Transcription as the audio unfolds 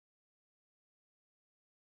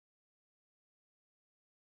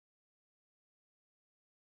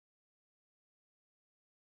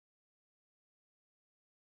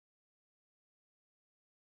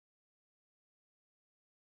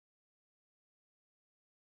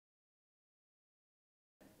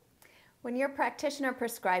When your practitioner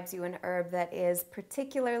prescribes you an herb that is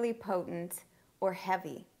particularly potent or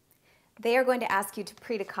heavy, they are going to ask you to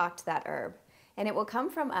pre-decoct that herb. And it will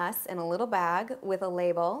come from us in a little bag with a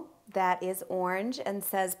label that is orange and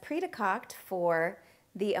says pre-decoct for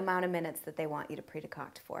the amount of minutes that they want you to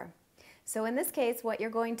pre-decoct for. So in this case, what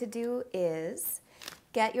you're going to do is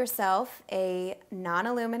get yourself a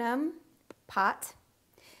non-aluminum pot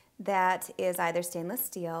that is either stainless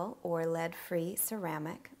steel or lead-free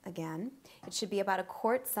ceramic. Again, it should be about a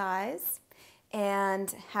quart size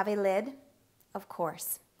and have a lid, of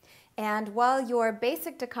course. And while your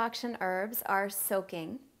basic decoction herbs are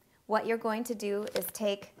soaking, what you're going to do is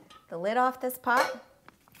take the lid off this pot,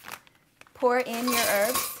 pour in your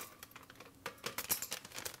herbs,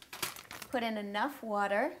 put in enough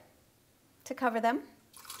water to cover them.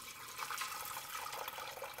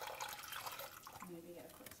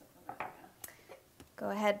 Go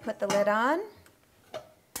ahead, put the lid on,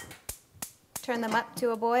 turn them up to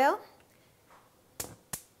a boil,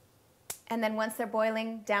 and then once they're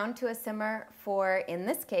boiling, down to a simmer for, in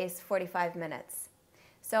this case, 45 minutes.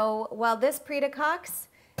 So while this pre-decocts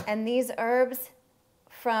and these herbs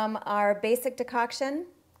from our basic decoction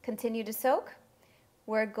continue to soak,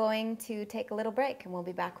 we're going to take a little break and we'll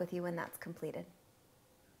be back with you when that's completed.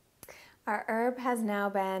 Our herb has now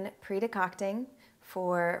been pre-decocting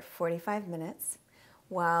for 45 minutes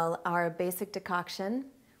while our basic decoction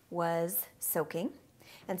was soaking.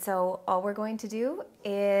 And so all we're going to do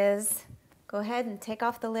is go ahead and take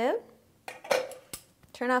off the lid,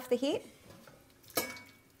 turn off the heat,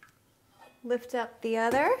 lift up the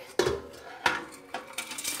other,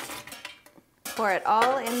 pour it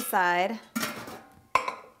all inside,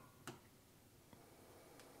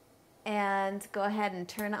 and go ahead and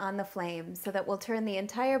turn on the flame so that we'll turn the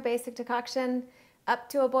entire basic decoction up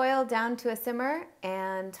to a boil, down to a simmer,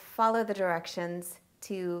 and follow the directions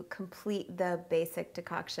to complete the basic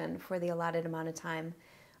decoction for the allotted amount of time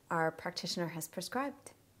our practitioner has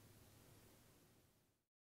prescribed.